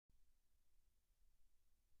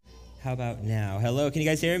How about now? Hello, can you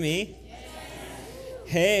guys hear me? Yes.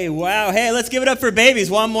 Hey, wow. Hey, let's give it up for babies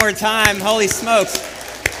one more time. Holy smokes.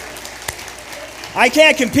 I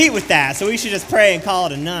can't compete with that, so we should just pray and call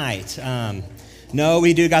it a night. No,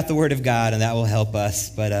 we do got the Word of God, and that will help us.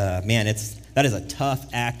 But, man, that is a tough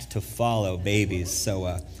act to follow, babies.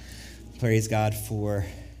 So praise God for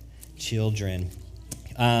children.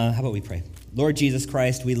 How about we pray? Lord Jesus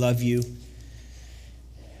Christ, we love you.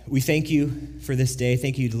 We thank you for this day.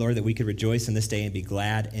 Thank you, Lord, that we could rejoice in this day and be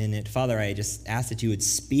glad in it. Father, I just ask that you would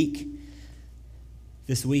speak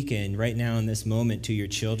this weekend, right now in this moment, to your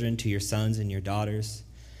children, to your sons and your daughters.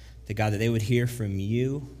 That, God, that they would hear from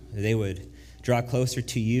you, that they would draw closer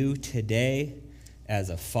to you today as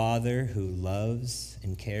a father who loves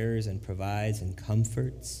and cares and provides and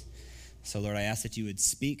comforts. So, Lord, I ask that you would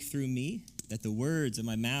speak through me, that the words of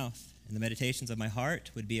my mouth and the meditations of my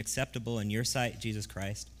heart would be acceptable in your sight, Jesus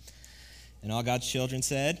Christ. And all God's children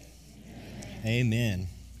said, Amen.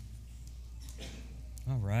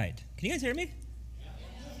 All right. Can you guys hear me?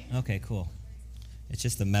 Okay, cool. It's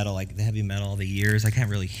just the metal, like the heavy metal, the ears. I can't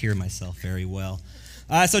really hear myself very well.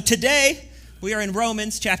 So today, we are in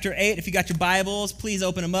Romans chapter 8. If you got your Bibles, please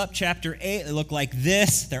open them up. Chapter 8, they look like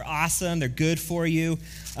this. They're awesome. They're good for you.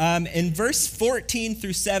 In verse 14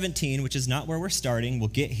 through 17, which is not where we're starting, we'll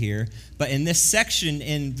get here, but in this section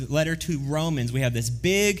in the letter to Romans, we have this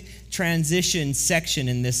big transition section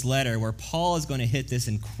in this letter where Paul is going to hit this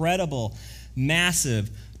incredible,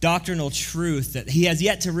 massive doctrinal truth that he has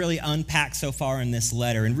yet to really unpack so far in this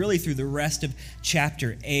letter and really through the rest of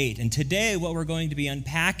chapter 8. And today, what we're going to be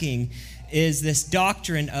unpacking is this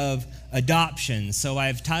doctrine of adoption. So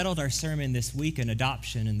I've titled our sermon this week, An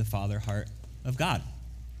Adoption in the Father Heart of God.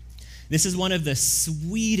 This is one of the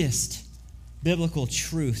sweetest biblical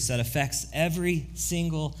truths that affects every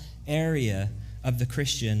single area of the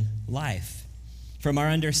Christian life. From our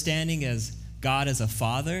understanding as God as a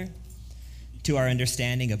father, to our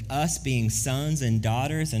understanding of us being sons and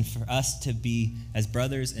daughters, and for us to be as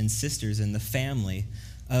brothers and sisters in the family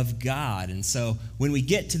of God. And so when we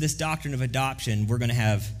get to this doctrine of adoption, we're going to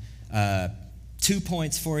have 2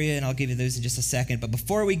 points for you, and I'll give you those in just a second. But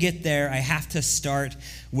before we get there, I have to start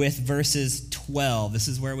with verses 12. This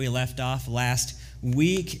is where we left off last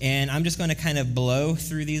week, and I'm just going to kind of blow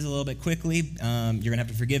through these a little bit quickly. You're going to have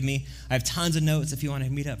to forgive me. I have tons of notes if you want to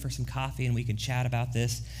meet up for some coffee and we can chat about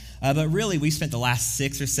this. But really, we spent the last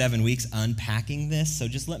 6 or 7 weeks unpacking this, so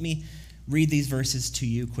just let me read these verses to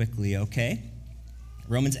you quickly, okay?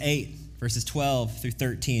 Romans 8, verses 12 through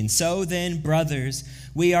 13. So then, brothers,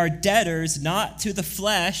 we are debtors not to the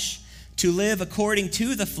flesh to live according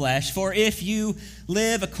to the flesh. For if you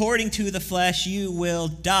live according to the flesh, you will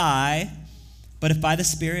die. But if by the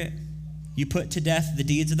Spirit you put to death the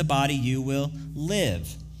deeds of the body, you will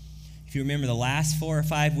live. If you remember the last 4 or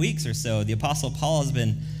 5 weeks or so, the Apostle Paul has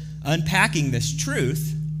been unpacking this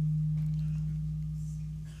truth.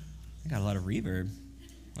 I got a lot of reverb.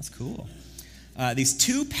 That's cool. These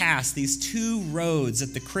two paths, these two roads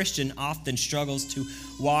that the Christian often struggles to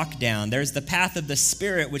walk down. There's the path of the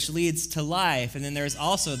Spirit, which leads to life, and then there's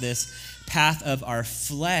also this path of our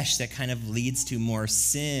flesh that kind of leads to more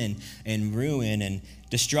sin and ruin and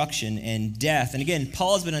destruction and death. And again,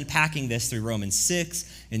 Paul has been unpacking this through Romans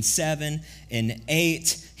 6 and 7 and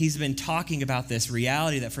 8. He's been talking about this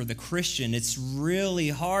reality that for the Christian, it's really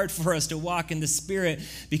hard for us to walk in the Spirit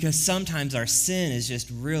because sometimes our sin is just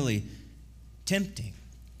really tempting.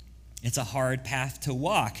 It's a hard path to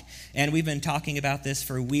walk. And we've been talking about this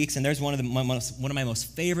for weeks, and there's one of my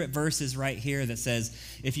most favorite verses right here that says,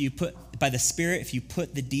 if you put, by the Spirit, if you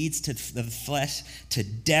put the deeds of the flesh to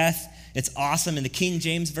death. It's awesome. In the King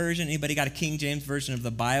James Version, anybody got a King James Version of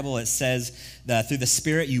the Bible? It says that through the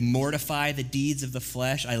Spirit you mortify the deeds of the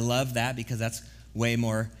flesh. I love that because that's way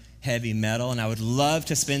more heavy metal, and I would love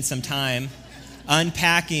to spend some time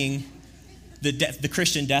unpacking the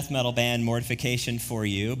Christian death metal band Mortification for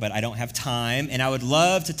you, but I don't have time. And I would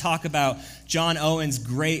love to talk about John Owen's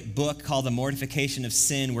great book called The Mortification of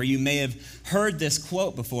Sin, where you may have heard this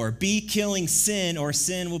quote before, be killing sin or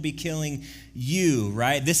sin will be killing you,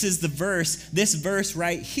 right? This is the verse. This verse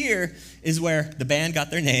right here is where the band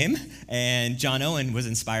got their name, and John Owen was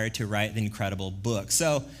inspired to write the incredible book.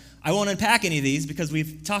 So I won't unpack any of these because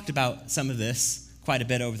we've talked about some of this quite a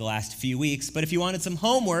bit over the last few weeks. But if you wanted some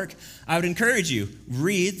homework, I would encourage you,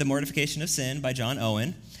 read The Mortification of Sin by John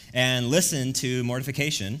Owen and listen to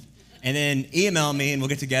Mortification, and then email me and we'll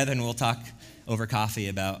get together and we'll talk over coffee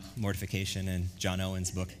about mortification and John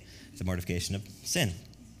Owen's book, The Mortification of Sin.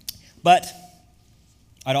 But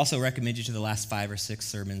I'd also recommend you to the last 5 or 6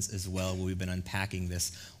 sermons as well, where we've been unpacking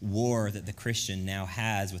this war that the Christian now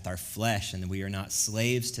has with our flesh, and that we are not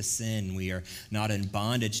slaves to sin. We are not in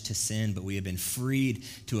bondage to sin, but we have been freed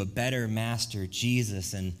to a better master,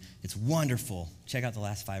 Jesus, and it's wonderful. Check out the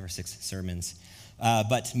last 5 or 6 sermons.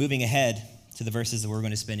 But moving ahead to the verses that we're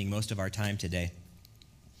going to be spending most of our time today.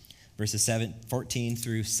 Verses 14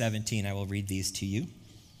 through 17, I will read these to you.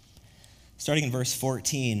 Starting in verse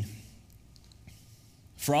 14.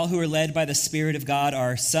 For all who are led by the Spirit of God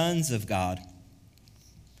are sons of God.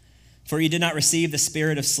 For you did not receive the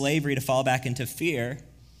spirit of slavery to fall back into fear,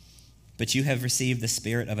 but you have received the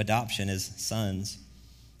spirit of adoption as sons,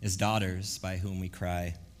 as daughters, by whom we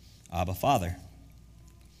cry, Abba, Father.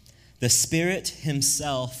 The Spirit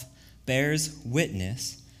himself bears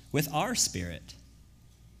witness with our spirit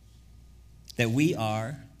that we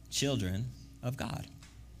are children of God.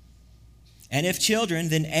 And if children,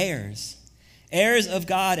 then heirs, heirs of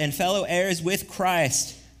God and fellow heirs with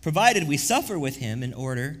Christ, provided we suffer with him in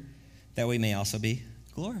order that we may also be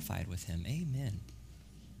glorified with him. Amen.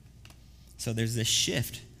 So there's this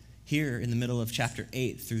shift here in the middle of chapter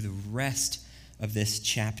 8 through the rest of this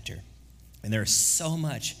chapter. And there's so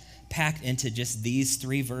much packed into just these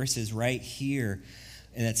 3 verses right here.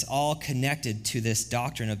 And it's all connected to this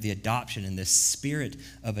doctrine of the adoption and this spirit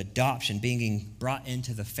of adoption being brought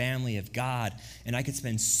into the family of God. And I could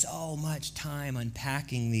spend so much time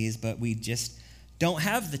unpacking these, but we just don't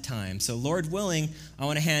have the time. So Lord willing, I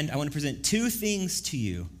want to present 2 things to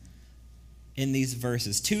you in these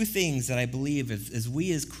verses. 2 things that I believe as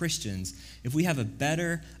we as Christians, if we have a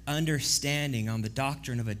better understanding on the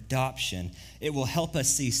doctrine of adoption, it will help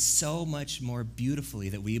us see so much more beautifully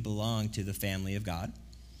that we belong to the family of God.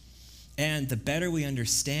 And the better we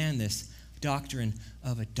understand this doctrine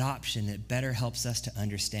of adoption, it better helps us to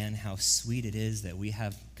understand how sweet it is that we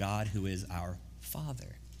have God who is our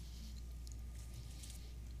Father.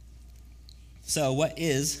 So what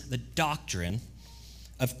is the doctrine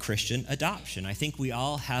of Christian adoption? I think we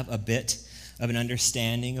all have a bit of an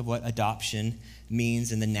understanding of what adoption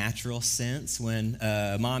means in the natural sense. When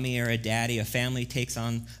a mommy or a daddy, a family takes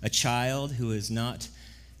on a child who is not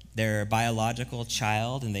their biological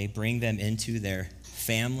child, and they bring them into their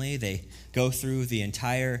family. They go through the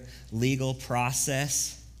entire legal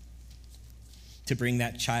process to bring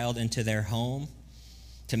that child into their home,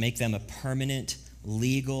 to make them a permanent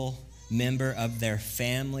legal member of their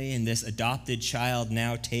family. And this adopted child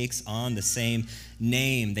now takes on the same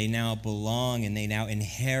name. They now belong, and they now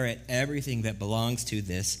inherit everything that belongs to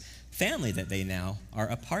this family that they now are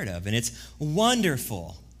a part of. And it's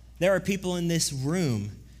wonderful. There are people in this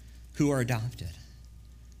room who are adopted.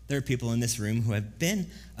 There are people in this room who have been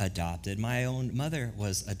adopted. My own mother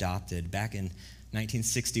was adopted back in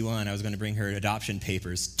 1961. I was going to bring her adoption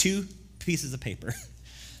papers, 2 pieces of paper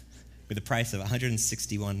with a price of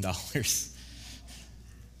 $161.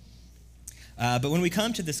 But when we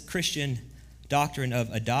come to this Christian doctrine of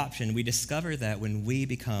adoption, we discover that when we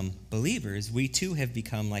become believers, we too have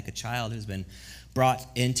become like a child who's been brought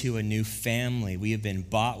into a new family. We have been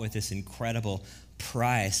bought with this incredible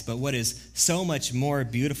price. But what is so much more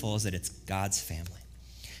beautiful is that it's God's family.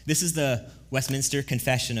 This is the Westminster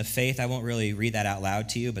Confession of Faith. I won't really read that out loud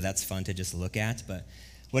to you, but that's fun to just look at. But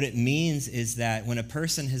what it means is that when a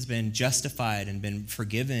person has been justified and been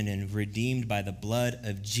forgiven and redeemed by the blood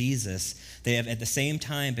of Jesus, they have at the same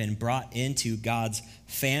time been brought into God's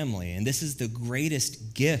family. And this is the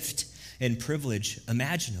greatest gift and privilege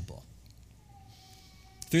imaginable.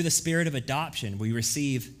 Through the spirit of adoption, we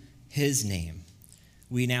receive his name.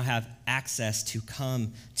 We now have access to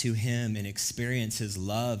come to him and experience his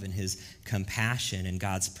love and his compassion and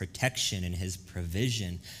God's protection and his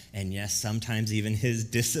provision, and yes, sometimes even his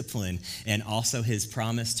discipline, and also his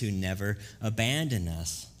promise to never abandon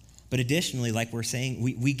us. But additionally, like we're saying,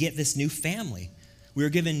 we get this new family. We are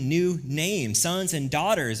given new names, sons and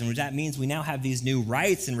daughters, and that means we now have these new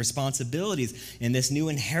rights and responsibilities and this new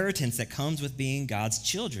inheritance that comes with being God's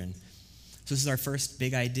children. So this is our first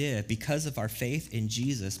big idea. Because of our faith in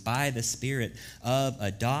Jesus, by the spirit of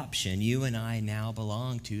adoption, you and I now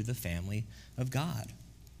belong to the family of God.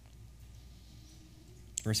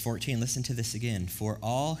 Verse 14, listen to this again. For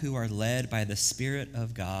all who are led by the Spirit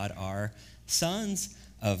of God are sons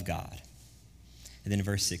of God. And then in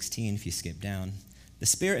verse 16, if you skip down, the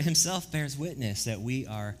Spirit himself bears witness that we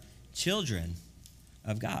are children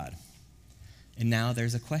of God. And now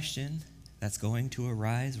there's a question that's going to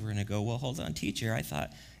arise. We're going to go, well, hold on, teacher. I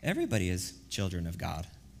thought everybody is children of God.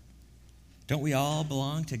 Don't we all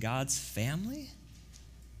belong to God's family?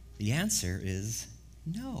 The answer is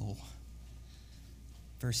no.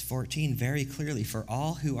 Verse 14, very clearly, for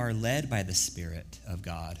all who are led by the Spirit of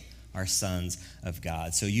God are sons of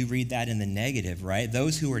God. So you read that in the negative, right?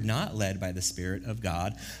 Those who are not led by the Spirit of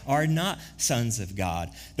God are not sons of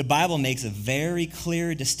God. The Bible makes a very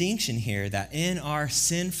clear distinction here that in our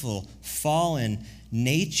sinful, fallen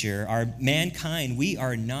nature, our mankind, we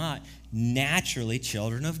are not naturally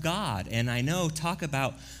children of God. And I know, talk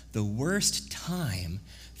about the worst time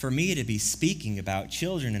for me to be speaking about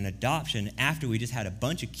children and adoption after we just had a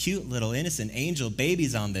bunch of cute little innocent angel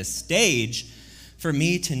babies on this stage, for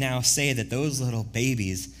me to now say that those little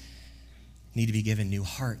babies need to be given new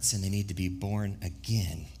hearts and they need to be born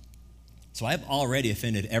again. So I've already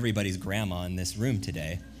offended everybody's grandma in this room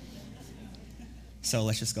today. So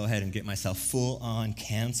let's just go ahead and get myself full on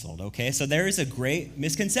canceled, okay? So there is a great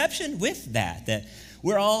misconception with that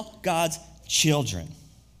we're all God's children.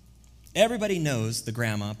 Everybody knows the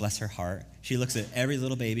grandma, bless her heart. She looks at every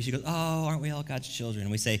little baby. She goes, oh, aren't we all God's children?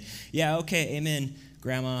 And we say, yeah, okay, amen,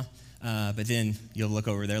 grandma. But then you'll look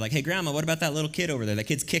over there like, hey, grandma, what about that little kid over there? That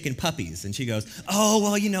kid's kicking puppies. And she goes, oh,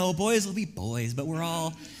 well, boys will be boys, but we're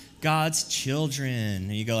all God's children.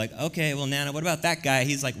 And you go like, okay, well, Nana, what about that guy?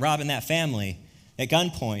 He's like robbing that family at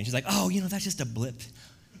gunpoint. She's like, oh, that's just a blip.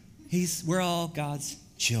 We're all God's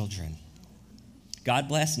children. God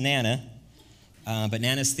bless Nana, but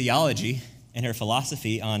Nana's theology and her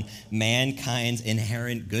philosophy on mankind's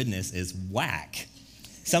inherent goodness is whack.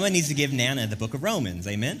 Someone needs to give Nana the book of Romans,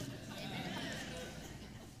 amen?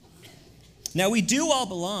 Now, we do all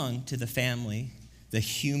belong to the family, the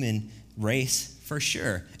human race, for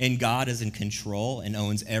sure. And God is in control and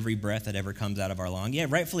owns every breath that ever comes out of our lung. Yeah,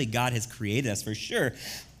 rightfully, God has created us, for sure.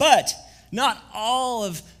 But not all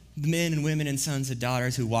of men and women and sons and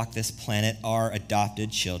daughters who walk this planet are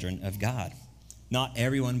adopted children of God. Not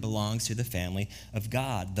everyone belongs to the family of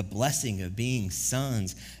God. The blessing of being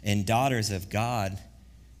sons and daughters of God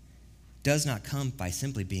does not come by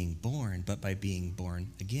simply being born, but by being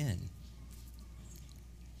born again.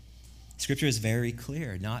 Scripture is very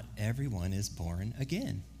clear. Not everyone is born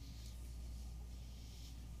again.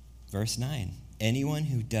 Verse 9, anyone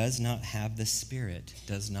who does not have the Spirit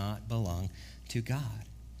does not belong to God.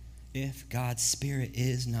 If God's Spirit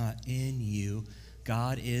is not in you,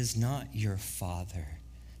 God is not your Father.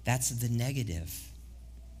 That's the negative.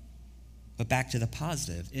 But back to the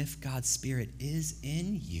positive. If God's Spirit is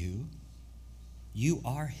in you, you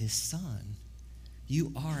are His son.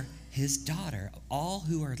 You are His daughter. All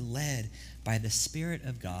who are led by the Spirit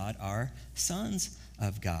of God are sons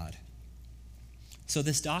of God. So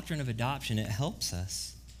this doctrine of adoption, it helps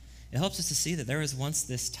us. It helps us to see that there was once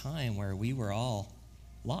this time where we were all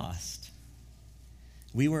lost.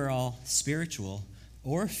 We were all spiritual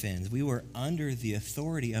orphans. We were under the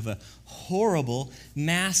authority of a horrible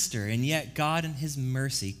master, and yet God in His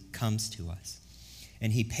mercy comes to us.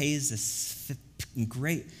 And He pays this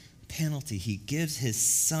great penalty. He gives His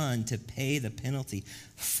Son to pay the penalty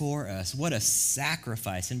for us. What a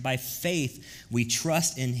sacrifice. And by faith, we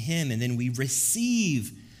trust in Him, and then we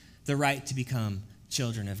receive the right to become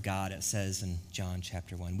children of God, it says in John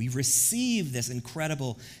chapter 1. We receive this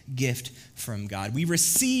incredible gift from God. We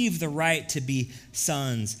receive the right to be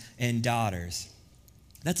sons and daughters.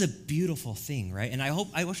 That's a beautiful thing, right? And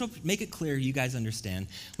I wish I'll make it clear you guys understand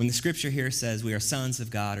when the scripture here says we are sons of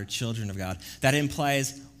God or children of God, that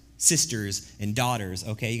implies sisters and daughters,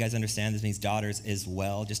 okay? You guys understand this means daughters as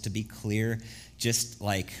well, just to be clear. Just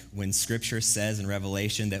like when scripture says in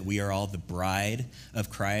Revelation that we are all the bride of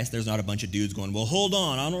Christ, there's not a bunch of dudes going, well, hold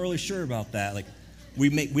on, I'm not really sure about that. Like,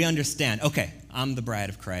 we understand, okay, I'm the bride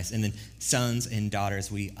of Christ. And then sons and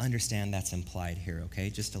daughters, we understand that's implied here,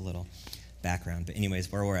 okay? Just a little background. But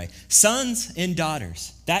anyways, where were I? Sons and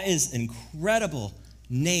daughters. That is an incredible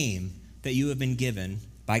name that you have been given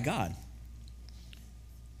by God.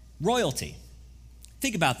 Royalty.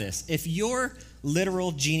 Think about this. If your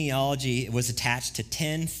literal genealogy was attached to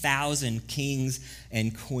 10,000 kings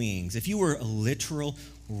and queens, if you were a literal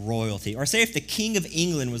royalty, or say if the King of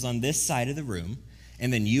England was on this side of the room,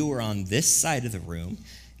 and then you were on this side of the room,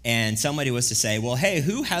 and somebody was to say, well, hey,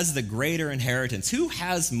 who has the greater inheritance? Who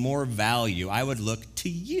has more value? I would look to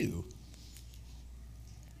you.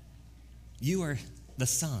 You are the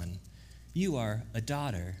son. You are a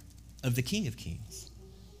daughter of the King of Kings.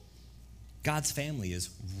 God's family is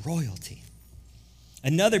royalty.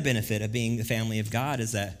 Another benefit of being the family of God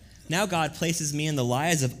is that now God places me in the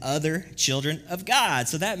lives of other children of God.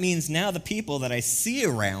 So that means now the people that I see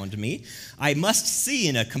around me, I must see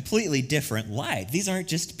in a completely different light. These aren't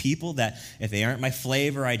just people that, if they aren't my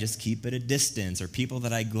flavor, I just keep at a distance, or people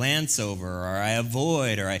that I glance over, or I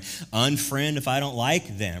avoid, or I unfriend if I don't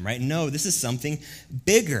like them, right? No, this is something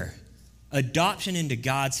bigger. Adoption into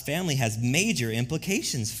God's family has major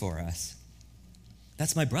implications for us.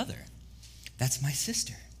 That's my brother. That's my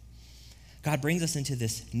sister. God brings us into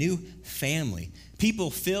this new family, people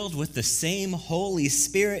filled with the same Holy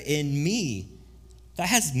Spirit in me. That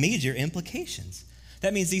has major implications.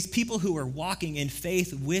 That means these people who are walking in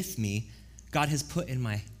faith with me, God has put in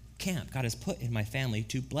my camp. God has put in my family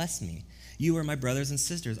to bless me. You are my brothers and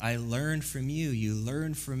sisters. I learn from you. You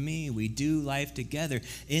learn from me. We do life together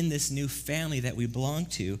in this new family that we belong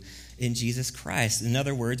to in Jesus Christ. In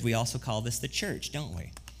other words, we also call this the church, don't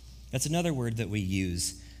we? That's another word that we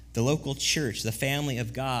use. The local church, the family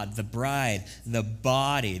of God, the bride, the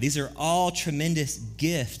body. These are all tremendous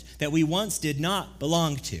gifts that we once did not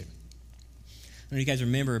belong to. I don't know if you guys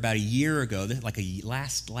remember about a year ago, like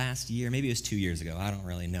last year, maybe it was 2 years ago, I don't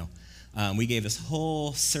really know. We gave this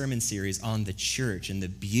whole sermon series on the church and the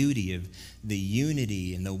beauty of the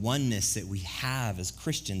unity and the oneness that we have as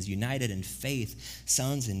Christians, united in faith,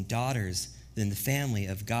 sons and daughters in the family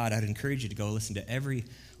of God. I'd encourage you to go listen to every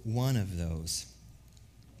one of those.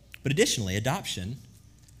 But additionally, adoption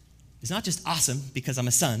is not just awesome because I'm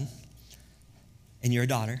a son and you're a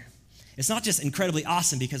daughter. It's not just incredibly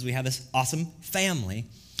awesome because we have this awesome family.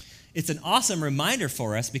 It's an awesome reminder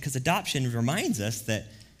for us because adoption reminds us that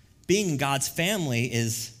being in God's family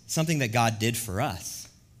is something that God did for us.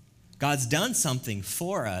 God's done something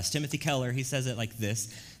for us. Timothy Keller, he says it like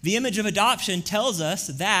this: the image of adoption tells us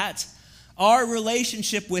that our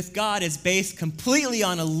relationship with God is based completely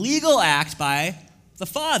on a legal act by the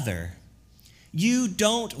Father. You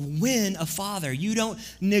don't win a father. You don't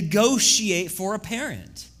negotiate for a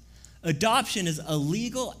parent. Adoption is a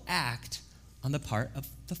legal act on the part of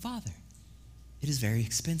the Father. It is very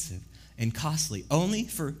expensive and costly, only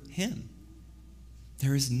for him.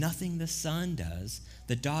 There is nothing the son does,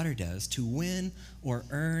 the daughter does, to win or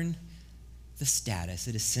earn the status.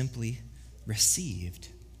 It is simply received.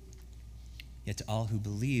 Yet to all who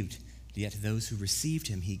believed, yet to those who received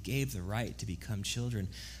him, he gave the right to become children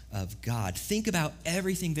of God. Think about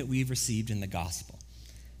everything that we've received in the gospel.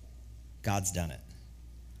 God's done it.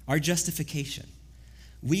 Our justification.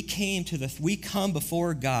 We come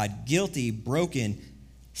before God guilty, broken,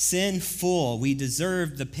 sinful. We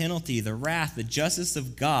deserve the penalty, the wrath, the justice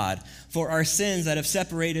of God for our sins that have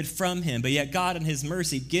separated from him. But yet God in his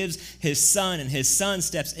mercy gives his son, and his son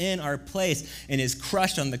steps in our place and is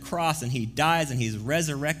crushed on the cross, and he dies and he's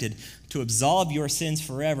resurrected to absolve your sins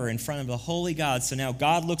forever in front of the holy God. So now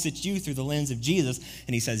God looks at you through the lens of Jesus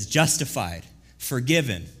and he says, justified,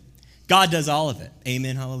 forgiven. God does all of it.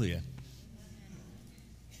 Amen, hallelujah.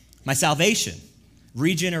 My salvation,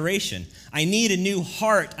 regeneration. I need a new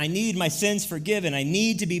heart. I need my sins forgiven. I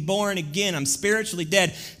need to be born again. I'm spiritually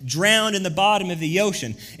dead, drowned in the bottom of the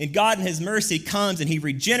ocean. And God in his mercy comes and he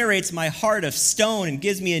regenerates my heart of stone and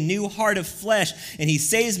gives me a new heart of flesh. And he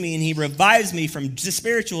saves me and he revives me from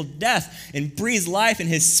spiritual death and breathes life and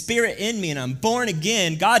his spirit in me, and I'm born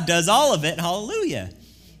again. God does all of it. Hallelujah.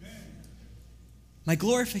 My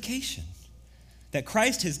glorification, that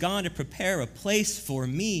Christ has gone to prepare a place for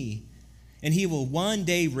me, and he will one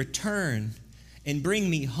day return and bring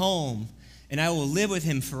me home, and I will live with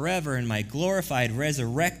him forever in my glorified,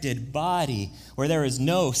 resurrected body where there is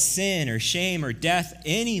no sin or shame or death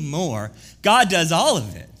anymore. God does all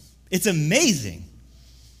of it. It's amazing.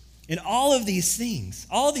 And all of these things,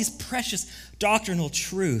 all these precious doctrinal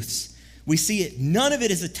truths, we see it, none of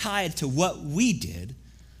it is tied to what we did,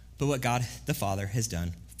 but what God the Father has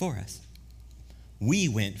done for us. We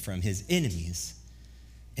went from his enemies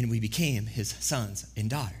and we became his sons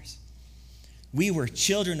and daughters. We were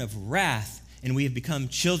children of wrath and we have become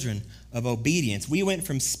children of obedience. We went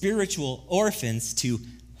from spiritual orphans to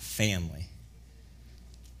family.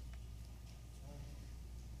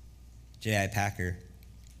 J.I. Packer,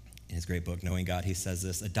 in his great book, Knowing God, he says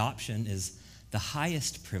this: adoption is the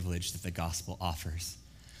highest privilege that the gospel offers.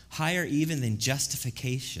 Higher even than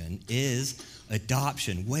justification is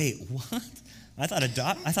adoption. Wait, what? I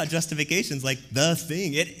thought justification's like the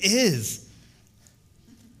thing. It is.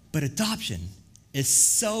 But adoption is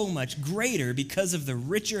so much greater because of the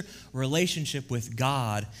richer relationship with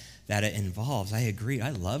God that it involves. I agree. I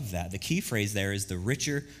love that. The key phrase there is the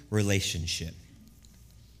richer relationship.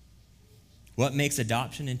 What makes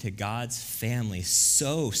adoption into God's family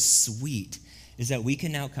so sweet is that we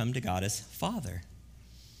can now come to God as Father.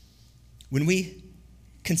 When we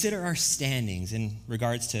consider our standings in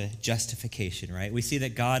regards to justification, right? We see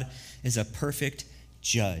that God is a perfect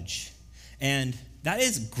judge. And that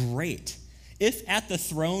is great. If at the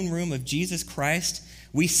throne room of Jesus Christ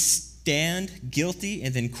we stand stand guilty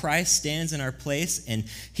and then Christ stands in our place and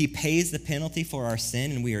he pays the penalty for our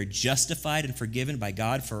sin and we are justified and forgiven by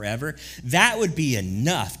God forever, that would be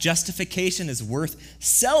enough. Justification is worth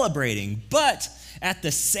celebrating. But at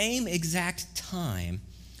the same exact time,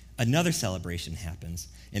 another celebration happens.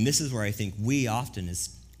 And this is where I think we often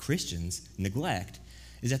as Christians neglect,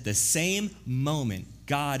 is at the same moment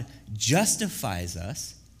God justifies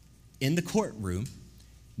us in the courtroom,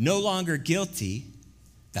 no longer guilty,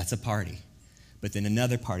 that's a party. But then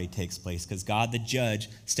another party takes place because God the judge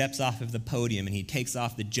steps off of the podium and he takes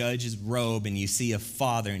off the judge's robe and you see a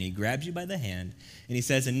father and he grabs you by the hand and he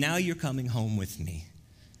says, and now you're coming home with me.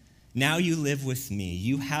 Now you live with me.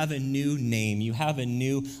 You have a new name. You have a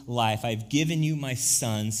new life. I've given you my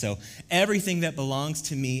son, so everything that belongs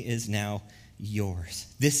to me is now yours.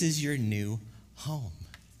 This is your new home.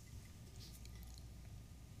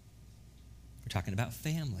 We're talking about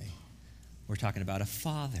family. We're talking about a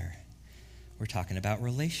father. We're talking about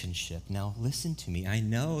relationship. Now, listen to me. I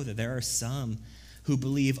know that there are some who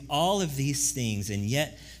believe all of these things, and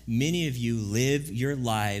yet many of you live your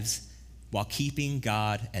lives while keeping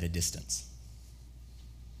God at a distance.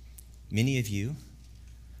 Many of you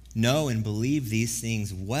know and believe these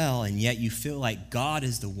things well, and yet you feel like God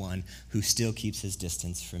is the one who still keeps his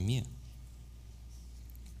distance from you.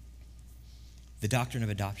 The doctrine of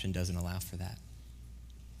adoption doesn't allow for that.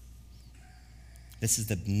 This is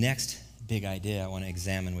the next big idea I want to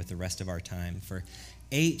examine with the rest of our time. For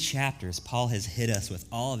 8 chapters, Paul has hit us with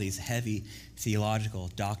all of these heavy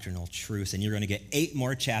theological, doctrinal truths, and you're going to get 8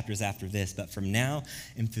 more chapters after this, but from now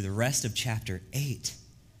and through the rest of chapter 8,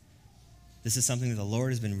 this is something that the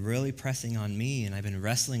Lord has been really pressing on me, and I've been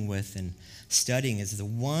wrestling with and studying, is the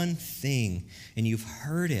one thing, and you've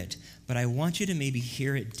heard it, but I want you to maybe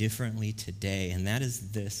hear it differently today, and that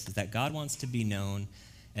is this, is that God wants to be known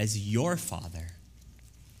as your Father.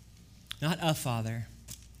 Not a father,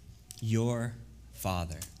 your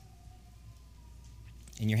Father.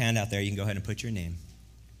 In your handout there, you can go ahead and put your name.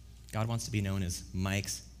 God wants to be known as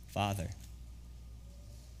Mike's Father.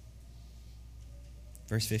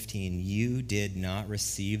 Verse 15, you did not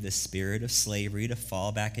receive the spirit of slavery to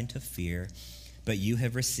fall back into fear, but you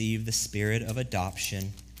have received the spirit of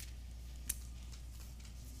adoption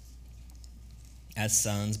as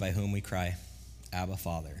sons by whom we cry, Abba,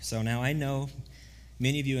 Father. So now I know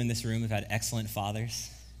many of you in this room have had excellent fathers.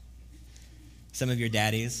 Some of your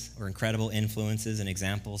daddies were incredible influences and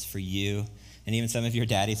examples for you, and even some of your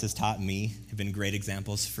daddies has taught me, have been great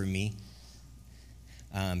examples for me.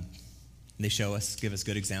 They give us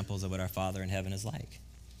good examples of what our Father in heaven is like.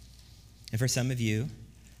 And for some of you,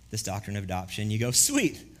 this doctrine of adoption, you go,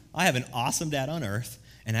 sweet, I have an awesome dad on earth,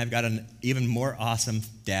 and I've got an even more awesome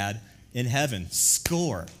dad in heaven.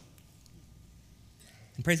 Score.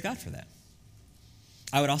 And praise God for that.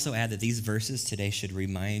 I would also add that these verses today should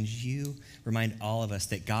remind all of us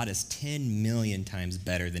that God is 10 million times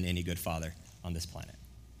better than any good father on this planet.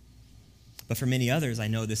 But for many others, I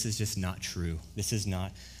know this is just not true. This is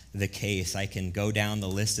not the case. I can go down the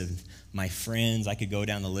list of my friends. I could go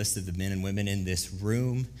down the list of the men and women in this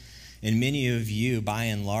room. And many of you, by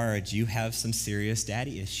and large, you have some serious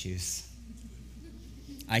daddy issues.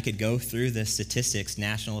 I could go through the statistics,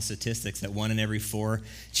 national statistics, that 1 in every 4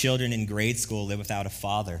 children in grade school live without a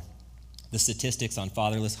father. The statistics on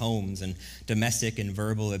fatherless homes and domestic and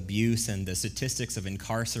verbal abuse, and the statistics of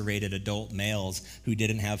incarcerated adult males who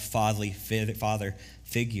didn't have father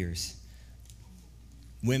figures.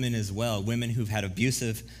 Women as well, women who've had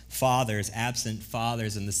abusive fathers, absent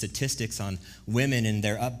fathers, and the statistics on women and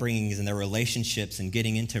their upbringings and their relationships and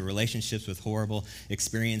getting into relationships with horrible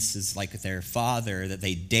experiences like their father that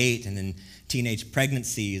they date, and then teenage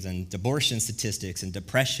pregnancies and abortion statistics and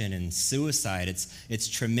depression and suicide. It's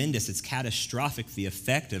tremendous. It's catastrophic, the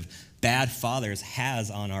effect of bad fathers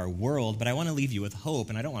has on our world. But I want to leave you with hope,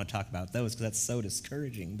 and I don't want to talk about those because that's so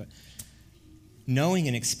discouraging. But knowing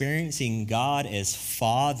and experiencing God as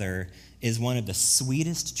Father is one of the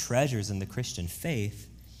sweetest treasures in the Christian faith,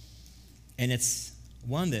 and it's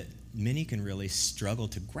one that many can really struggle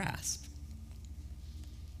to grasp.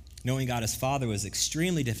 Knowing God as Father was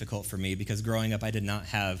extremely difficult for me because growing up I did not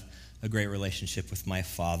have a great relationship with my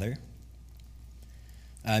father.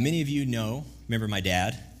 Many of you remember my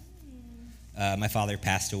dad. My father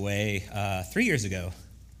passed away 3 years ago,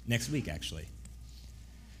 next week actually.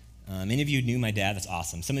 Many of you knew my dad. That's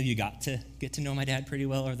awesome. Some of you got to know my dad pretty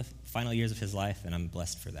well over the final years of his life, and I'm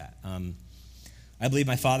blessed for that. I believe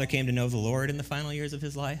my father came to know the Lord in the final years of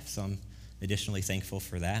his life, so I'm additionally thankful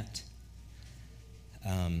for that.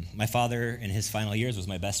 My father in his final years was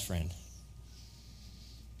my best friend.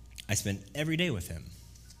 I spent every day with him.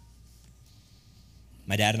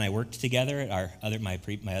 My dad and I worked together at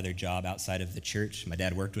my other job outside of the church. My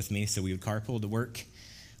dad worked with me, so we would carpool to work.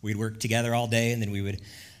 We'd work together all day, and then we would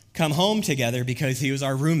come home together because he was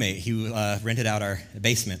our roommate. He rented out our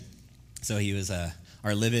basement. So he was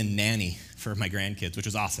our live-in nanny for my grandkids, which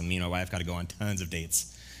was awesome. Me and my wife got to go on tons of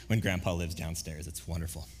dates when Grandpa lives downstairs. It's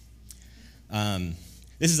wonderful.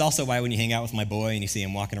 This is also why when you hang out with my boy and you see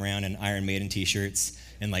him walking around in Iron Maiden t-shirts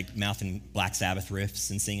and like mouthing Black Sabbath riffs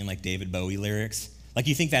and singing like David Bowie lyrics, like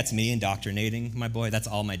you think that's me indoctrinating my boy? That's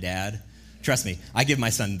all my dad. Trust me, I give my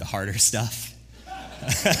son the harder stuff.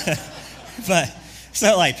 But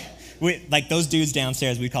so like those dudes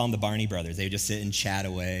downstairs, we call them the Barney Brothers. They would just sit and chat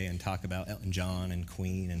away and talk about Elton John and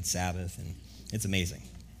Queen and Sabbath, and it's amazing.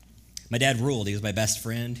 My dad ruled. He was my best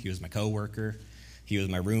friend. He was my coworker. He was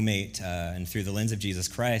my roommate, and through the lens of Jesus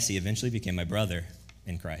Christ, he eventually became my brother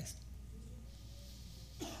in Christ.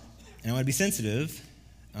 And I want to be sensitive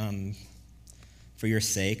for your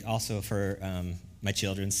sake, also for my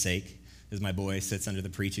children's sake, as my boy sits under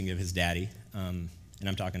the preaching of his daddy, and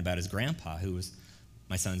I'm talking about his grandpa, who was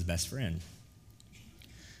my son's best friend.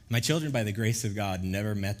 My children, by the grace of God,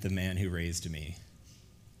 never met the man who raised me.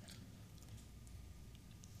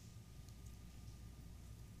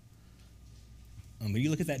 But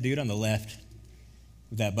you look at that dude on the left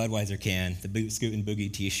with that Budweiser can, the boot scootin'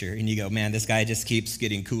 boogie t-shirt, and you go, man, this guy just keeps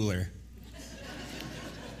getting cooler.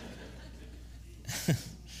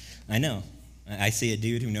 I know. I see a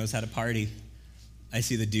dude who knows how to party. I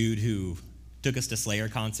see the dude who took us to Slayer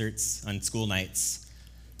concerts on school nights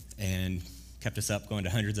and kept us up going to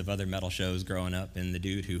hundreds of other metal shows growing up, and the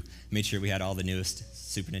dude who made sure we had all the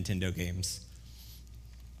newest Super Nintendo games.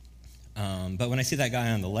 But when I see that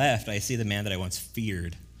guy on the left, I see the man that I once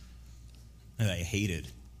feared, that I hated.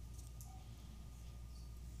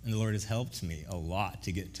 And the Lord has helped me a lot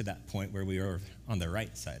to get to that point where we are on the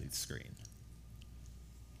right side of the screen.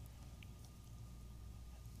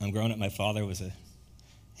 Growing up, my father was a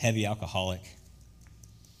heavy alcoholic.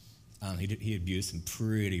 He abused some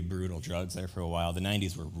pretty brutal drugs there for a while. The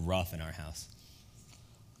 90s were rough in our house.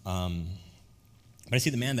 But I see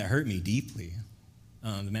the man that hurt me deeply,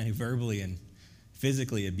 the man who verbally and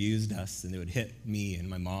physically abused us, and it would hit me and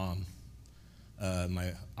my mom,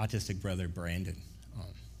 my autistic brother, Brandon.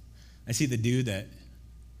 I see the dude that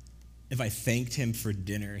if I thanked him for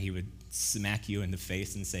dinner, he would smack you in the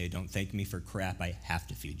face and say, "Don't thank me for crap, I have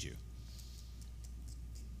to feed you."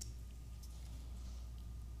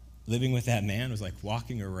 Living with that man was like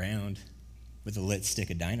walking around with a lit stick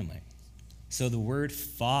of dynamite. So the word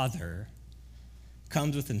father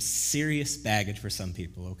comes with some serious baggage for some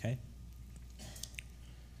people, okay?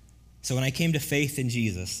 So when I came to faith in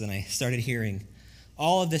Jesus and I started hearing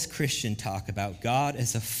all of this Christian talk about God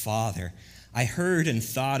as a father, I heard and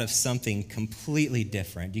thought of something completely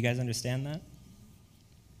different. Do you guys understand that?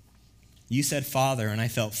 You said father, and I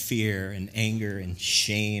felt fear and anger and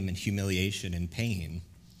shame and humiliation and pain.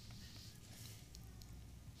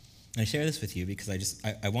 And I share this with you because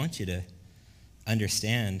I want you to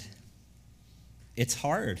understand it's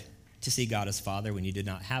hard to see God as father when you did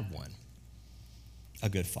not have one, a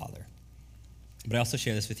good father. But I also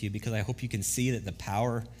share this with you because I hope you can see that the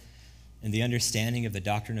power and the understanding of the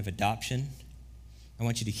doctrine of adoption, I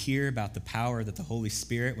want you to hear about the power that the Holy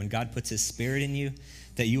Spirit, when God puts his Spirit in you,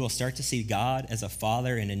 that you will start to see God as a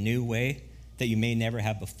father in a new way that you may never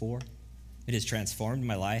have before. It has transformed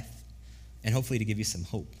my life, and hopefully to give you some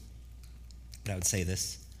hope. But I would say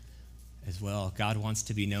this as well. God wants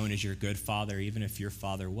to be known as your good father, even if your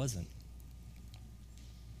father wasn't.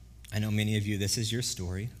 I know many of you, this is your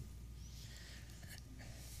story.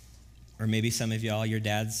 Or maybe some of y'all, your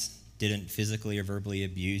dads didn't physically or verbally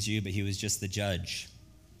abuse you, but he was just the judge.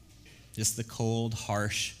 Just the cold,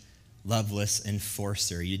 harsh, loveless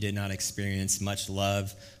enforcer. You did not experience much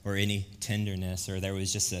love or any tenderness, or there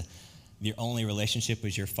was just your only relationship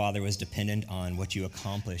with your father was dependent on what you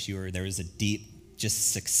accomplished. There was a deep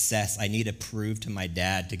just success. I need to prove to my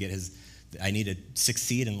dad to get I need to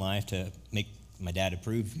succeed in life to make my dad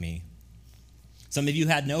approve of me. Some of you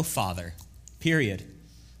had no father, period.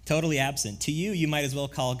 Totally absent. To you, you might as well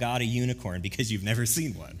call God a unicorn because you've never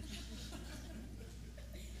seen one.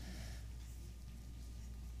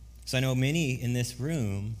 So I know many in this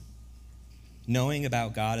room, knowing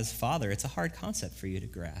about God as Father, it's a hard concept for you to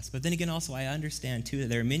grasp. But then again, also, I understand, too, that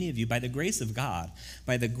there are many of you, by the grace of God,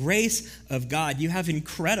 you have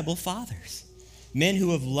incredible fathers. Men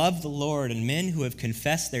who have loved the Lord and men who have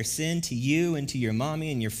confessed their sin to you and to your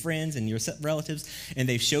mommy and your friends and your relatives, and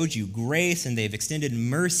they've showed you grace and they've extended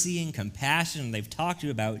mercy and compassion and they've talked to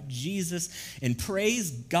you about Jesus, and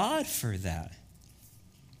praise God for that.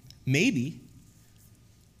 Maybe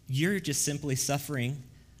you're just simply suffering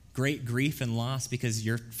great grief and loss because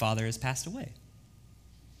your father has passed away.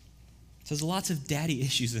 So there's lots of daddy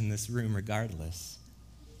issues in this room regardless.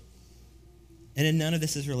 And then none of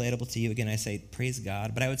this is relatable to you. Again, I say praise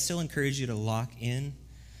God, but I would still encourage you to lock in.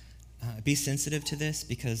 Be sensitive to this,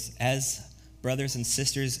 because as brothers and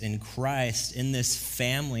sisters in Christ, in this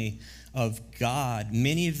family of God,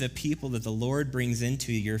 many of the people that the Lord brings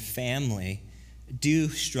into your family do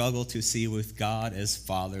struggle to see with God as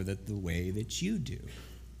Father the way that you do.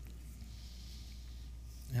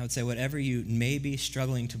 And I would say whatever you may be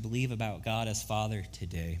struggling to believe about God as Father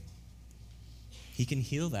today, He can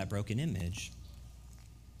heal that broken image.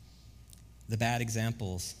 The bad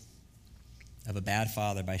examples of a bad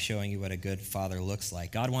father by showing you what a good father looks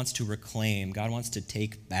like. God wants to reclaim. God wants to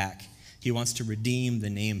take back. He wants to redeem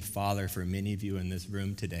the name Father for many of you in this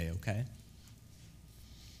room today, okay?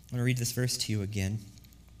 I want to read this verse to you again.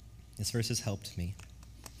 This verse has helped me.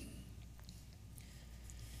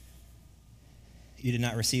 You did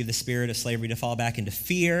not receive the spirit of slavery to fall back into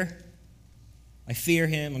fear. I fear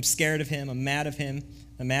him. I'm scared of him. I'm mad of him.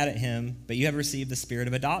 I'm mad at him. But you have received the spirit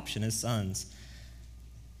of adoption as sons,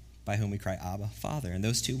 by whom we cry, Abba, Father. And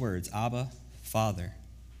those two words, Abba, Father,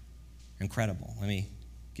 incredible. Let me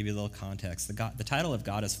give you a little context. The title of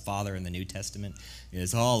God as Father in the New Testament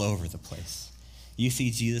is all over the place. You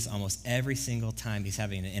see Jesus almost every single time he's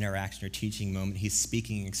having an interaction or teaching moment. He's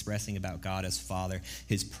speaking and expressing about God as Father.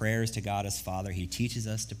 His prayers to God as Father. He teaches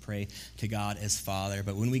us to pray to God as Father.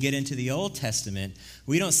 But when we get into the Old Testament,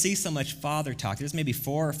 we don't see so much Father talk. There's maybe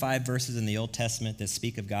 4 or 5 verses in the Old Testament that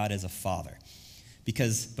speak of God as a Father.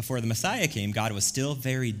 Because before the Messiah came, God was still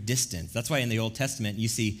very distant. That's why in the Old Testament you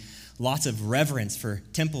see lots of reverence for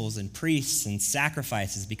temples and priests and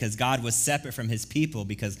sacrifices, because God was separate from his people,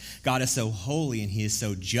 because God is so holy and he is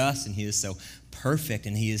so just and he is so perfect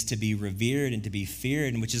and he is to be revered and to be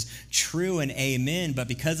feared, and which is true and amen. But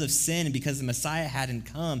because of sin and because the Messiah hadn't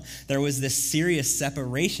come, there was this serious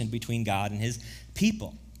separation between God and his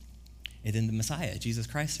people. And then the Messiah, Jesus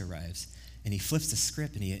Christ, arrives. And he flips the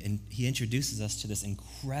script and he introduces us to this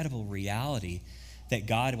incredible reality that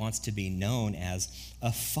God wants to be known as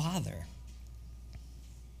a Father.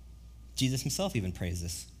 Jesus himself even prays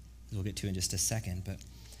this, as we'll get to in just a second. But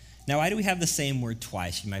now, why do we have the same word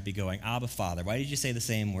twice? You might be going, Abba, Father. Why did you say the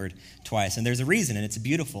same word twice? And there's a reason, and it's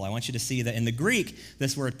beautiful. I want you to see that in the Greek,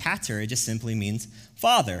 this word pater, it just simply means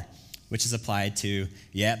father, which is applied to,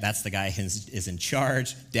 that's the guy who is in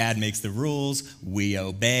charge. Dad makes the rules. We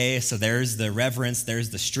obey. So there's the reverence, there's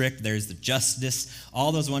the strict, there's the justice,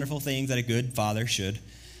 all those wonderful things that a good father should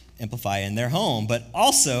amplify in their home. But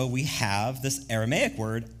also we have this Aramaic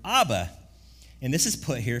word, Abba. And this is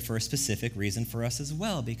put here for a specific reason for us as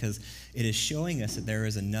well, because it is showing us that there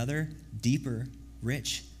is another deeper,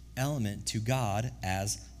 rich element to God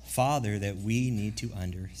as Father that we need to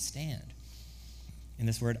understand. And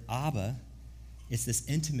this word Abba, it's this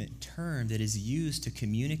intimate term that is used to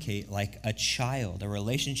communicate like a child, a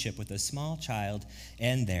relationship with a small child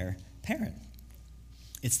and their parent.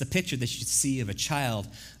 It's the picture that you see of a child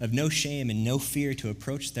of no shame and no fear to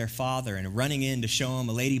approach their father and running in to show them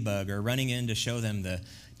a ladybug or running in to show them the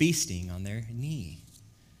bee sting on their knee.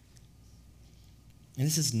 And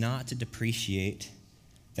this is not to depreciate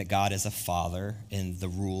that God is a father in the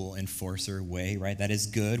rule enforcer way, right? That is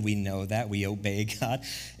good. We know that. We obey God.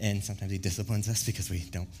 And sometimes he disciplines us because we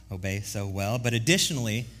don't obey so well. But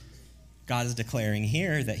additionally, God is declaring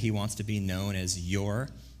here that he wants to be known as your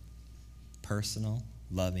personal,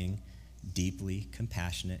 loving, deeply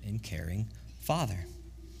compassionate, and caring Father.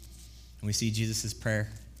 And we see Jesus' prayer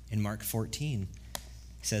in Mark 14.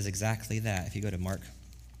 He says exactly that. If you go to Mark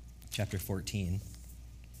chapter 14,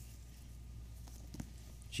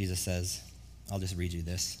 Jesus says, I'll just read you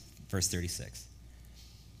this, verse 36.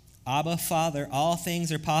 Abba, Father, all things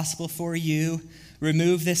are possible for you.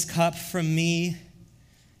 Remove this cup from me,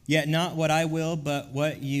 yet not what I will, but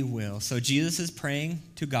what you will. So Jesus is praying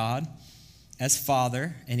to God as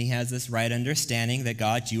Father, and he has this right understanding that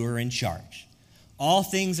God, you are in charge. All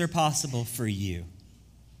things are possible for you.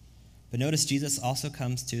 But notice Jesus also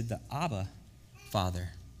comes to the Abba, Father,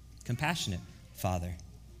 compassionate Father.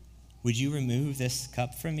 Would you remove this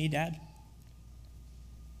cup from me, Dad?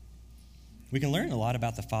 We can learn a lot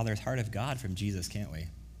about the Father's heart of God from Jesus, can't we?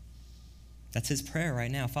 That's his prayer right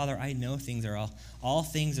now. Father, I know all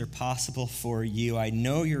things are possible for you. I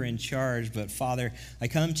know you're in charge, but Father, I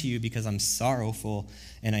come to you because I'm sorrowful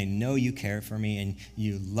and I know you care for me and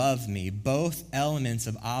you love me. Both elements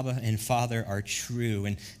of Abba and Father are true,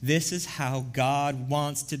 and this is how God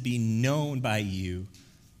wants to be known by you,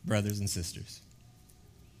 brothers and sisters.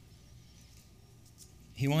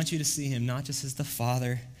 He wants you to see him not just as the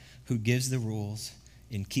Father who gives the rules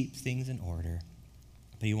and keeps things in order.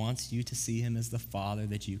 But he wants you to see him as the Father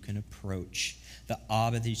that you can approach, the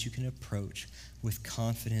Abba that you can approach with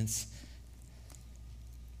confidence.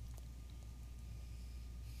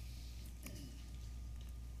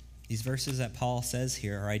 These verses that Paul says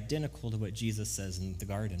here are identical to what Jesus says in the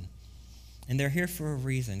garden. And they're here for a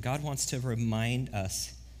reason. God wants to remind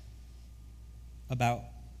us about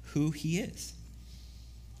who he is.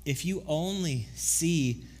 If you only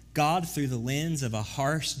see God through the lens of a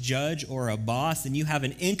harsh judge or a boss, then you have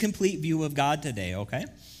an incomplete view of God today, okay?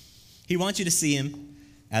 He wants you to see him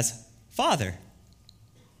as Father.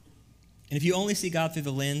 And if you only see God through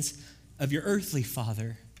the lens of your earthly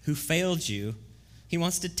father who failed you, he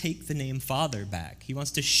wants to take the name Father back. He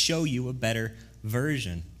wants to show you a better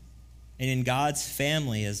version. And in God's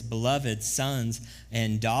family as beloved sons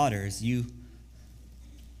and daughters, you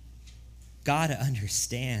got to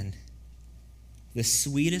understand the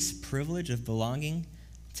sweetest privilege of belonging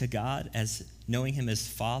to God as knowing him as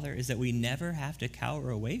Father is that we never have to cower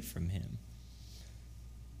away from him.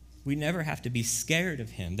 We never have to be scared of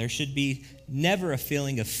him. There should be never a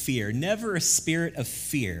feeling of fear, never a spirit of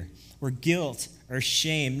fear or guilt or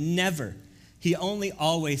shame, never. He only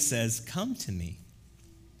always says, come to me.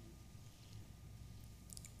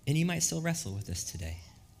 And you might still wrestle with this today.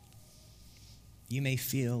 You may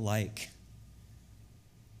feel like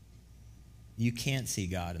you can't see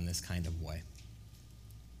God in this kind of way.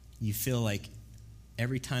 You feel like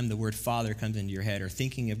every time the word Father comes into your head or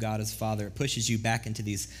thinking of God as Father, it pushes you back into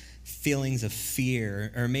these feelings of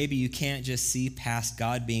fear. Or maybe you can't just see past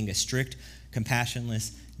God being a strict,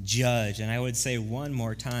 compassionless judge. And I would say one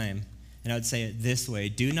more time, and I would say it this way: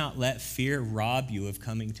 do not let fear rob you of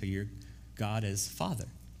coming to your God as Father.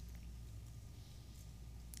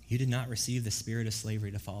 You did not receive the spirit of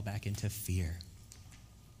slavery to fall back into fear.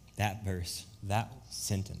 That verse, that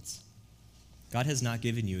sentence. God has not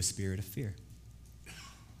given you a spirit of fear.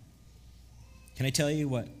 Can I tell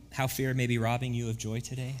you how fear may be robbing you of joy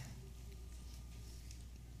today?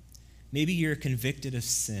 Maybe you're convicted of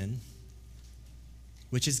sin,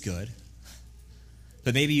 which is good,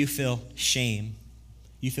 but maybe you feel shame.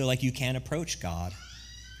 You feel like you can't approach God.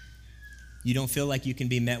 You don't feel like you can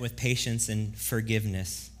be met with patience and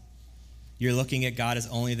forgiveness. You're looking at God as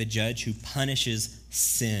only the judge who punishes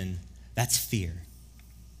sin. That's fear.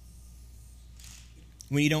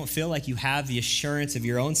 When you don't feel like you have the assurance of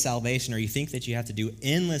your own salvation, or you think that you have to do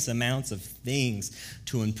endless amounts of things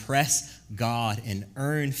to impress God and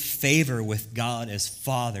earn favor with God as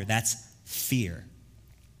Father, that's fear.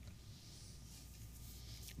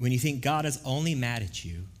 When you think God is only mad at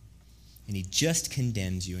you, and he just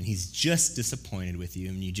condemns you, and he's just disappointed with you,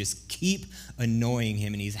 and you just keep annoying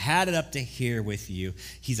him, and he's had it up to here with you,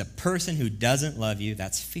 he's a person who doesn't love you,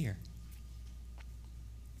 that's fear.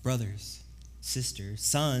 Brothers, sisters,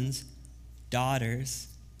 sons, daughters,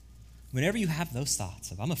 whenever you have those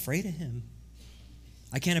thoughts of, I'm afraid of him,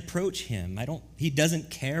 I can't approach him, he doesn't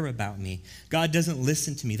care about me, God doesn't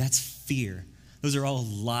listen to me, that's fear. Those are all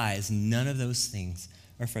lies. None of those things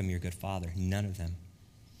are from your good Father. None of them.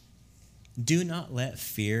 Do not let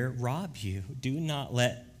fear rob you. Do not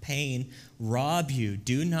let pain rob you.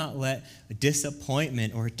 Do not let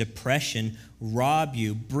disappointment or depression rob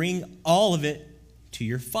you. Bring all of it to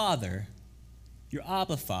your Father, your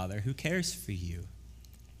Abba Father, who cares for you.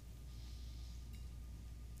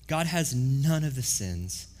 God has none of the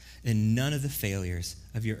sins and none of the failures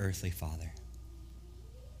of your earthly father.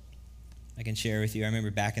 I can share with you, I remember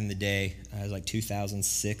back in the day, it was like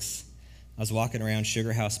 2006, I was walking around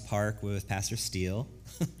Sugar House Park with Pastor Steele,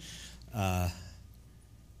 and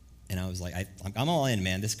I was like, I'm all in,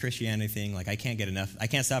 man. This Christianity thing, like I can't get enough. I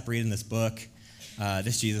can't stop reading this book.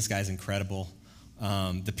 This Jesus guy's incredible.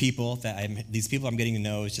 These people I'm getting to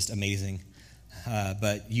know is just amazing.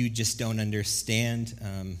 But you just don't understand.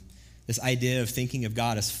 This idea of thinking of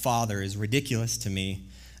God as Father is ridiculous to me,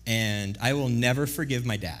 and I will never forgive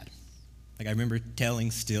my dad. Like I remember telling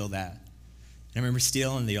Steele that. I remember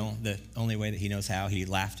Steele, in the only way that he knows how, he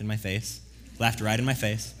laughed in my face, laughed right in my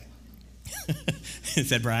face, and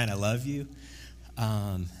said, Brian, I love you,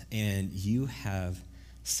 and you have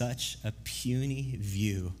such a puny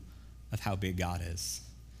view of how big God is.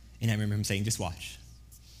 And I remember him saying, just watch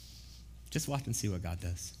and see what God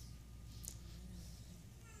does.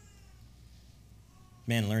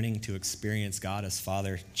 Man, learning to experience God as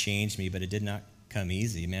Father changed me, but it did not come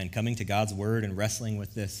easy, man. Coming to God's word and wrestling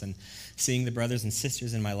with this and seeing the brothers and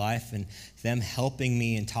sisters in my life and them helping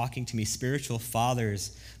me and talking to me, spiritual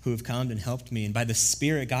fathers who have come and helped me. And by the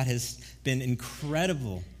Spirit, God has been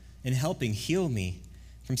incredible in helping heal me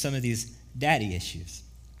from some of these daddy issues.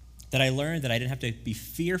 That I learned that I didn't have to be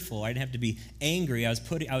fearful. I didn't have to be angry. I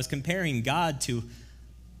was comparing God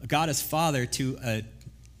as Father to a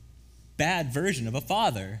bad version of a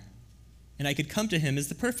father. And I could come to him as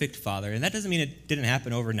the perfect father. And that doesn't mean it didn't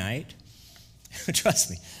happen overnight. Trust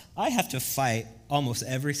me, I have to fight almost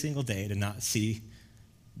every single day to not see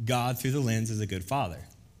God through the lens as a good father.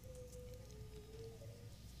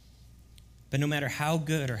 But no matter how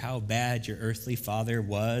good or how bad your earthly father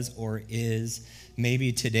was or is,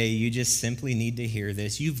 maybe today you just simply need to hear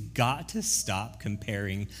this. You've got to stop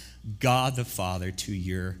comparing God the Father to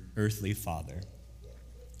your earthly father.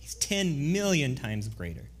 He's 10 million times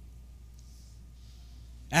greater.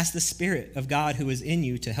 Ask the Spirit of God who is in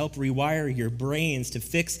you to help rewire your brains to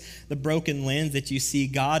fix the broken lens that you see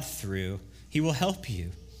God through. He will help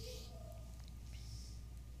you.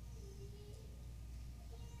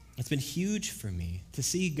 It's been huge for me to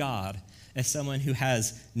see God as someone who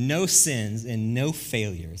has no sins and no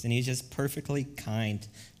failures, and he's just perfectly kind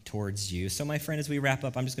towards you. So my friend, as we wrap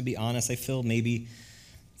up, I'm just going to be honest. I feel maybe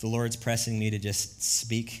the Lord's pressing me to just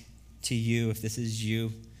speak to you. If this is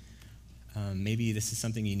you, maybe this is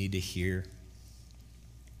something you need to hear.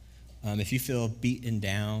 If you feel beaten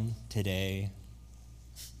down today,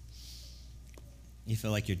 you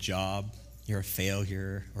feel like your job, you're a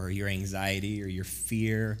failure, or your anxiety, or your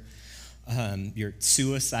fear, your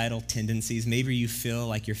suicidal tendencies. Maybe you feel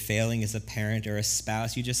like you're failing as a parent or a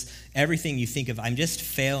spouse. Everything you think of, I'm just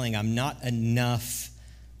failing, I'm not enough.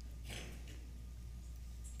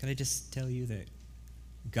 Can I just tell you that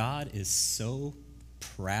God is so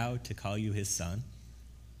proud to call you his son?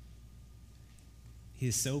 He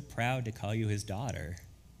is so proud to call you his daughter.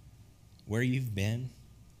 Where you've been,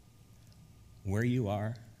 where you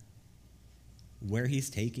are, where he's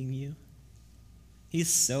taking you.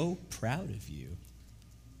 He's so proud of you.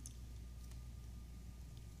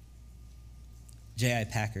 J.I.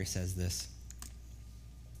 Packer says this.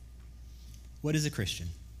 What is a Christian?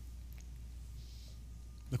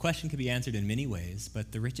 The question could be answered in many ways,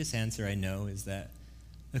 but the richest answer I know is that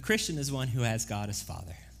a Christian is one who has God as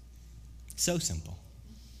Father. So simple.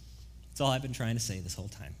 That's all I've been trying to say this whole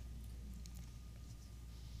time.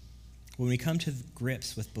 When we come to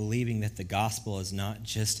grips with believing that the gospel is not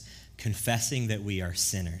just confessing that we are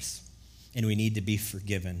sinners and we need to be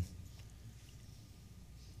forgiven,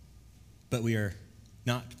 but we are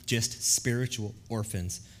not just spiritual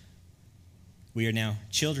orphans. We are now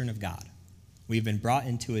children of God. We've been brought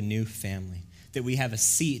into a new family, that we have a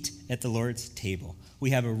seat at the Lord's table.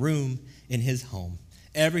 We have a room in his home.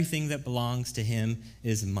 Everything that belongs to him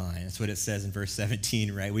is mine. That's what it says in verse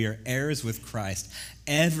 17, right? We are heirs with Christ.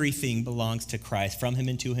 Everything belongs to Christ. From him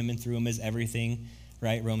and to him and through him is everything,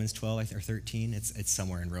 right? Romans 12 or 13. It's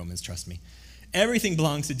somewhere in Romans, trust me. Everything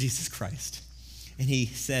belongs to Jesus Christ. And he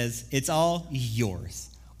says, it's all yours.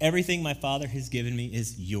 Everything my Father has given me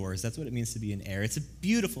is yours. That's what it means to be an heir. It's a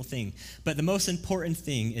beautiful thing. But the most important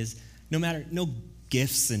thing is no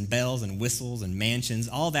gifts and bells and whistles and mansions,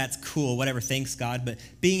 all that's cool, whatever, thanks God, but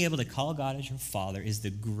being able to call God as your Father is the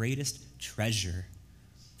greatest treasure,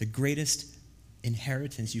 the greatest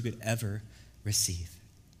inheritance you could ever receive.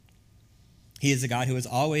 He is a God who is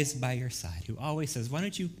always by your side, who always says, why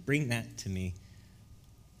don't you bring that to me?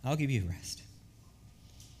 I'll give you rest.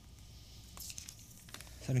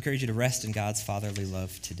 So I'd encourage you to rest in God's fatherly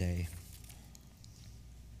love today.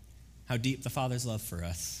 How deep the Father's love for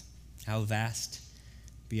us, how vast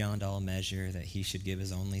beyond all measure that he should give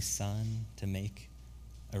his only Son to make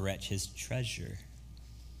a wretch his treasure.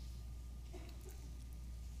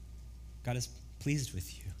 God is pleased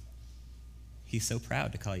with you. He's so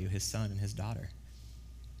proud to call you his son and his daughter.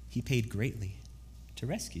 He paid greatly to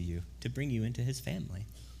rescue you, to bring you into his family.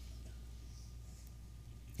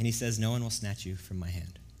 And he says, no one will snatch you from my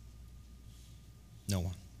hand. No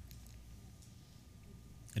one.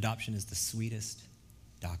 Adoption is the sweetest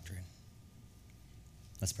doctrine.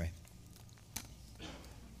 Let's pray.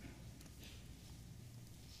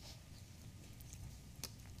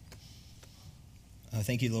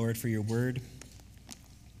 Thank you, Lord, for your word.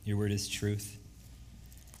 Your word is truth.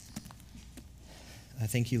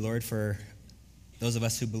 Thank you, Lord, for those of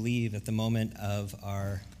us who believe at the moment of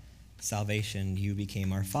our salvation, you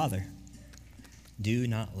became our Father. Do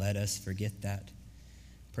not let us forget that.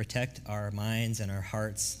 Protect our minds and our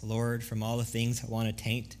hearts, Lord, from all the things that want to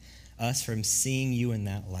taint us from seeing you in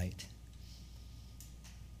that light.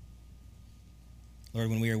 Lord,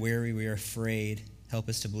 when we are weary, we are afraid. Help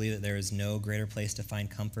us to believe that there is no greater place to find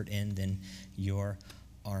comfort in than your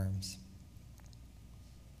arms.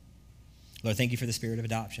 Lord, thank you for the spirit of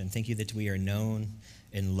adoption. Thank you that we are known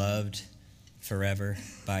and loved forever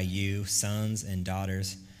by you, sons and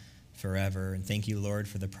daughters forever. And thank you, Lord,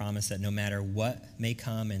 for the promise that no matter what may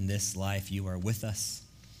come in this life, you are with us.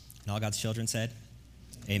 And all God's children said,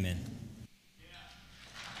 amen.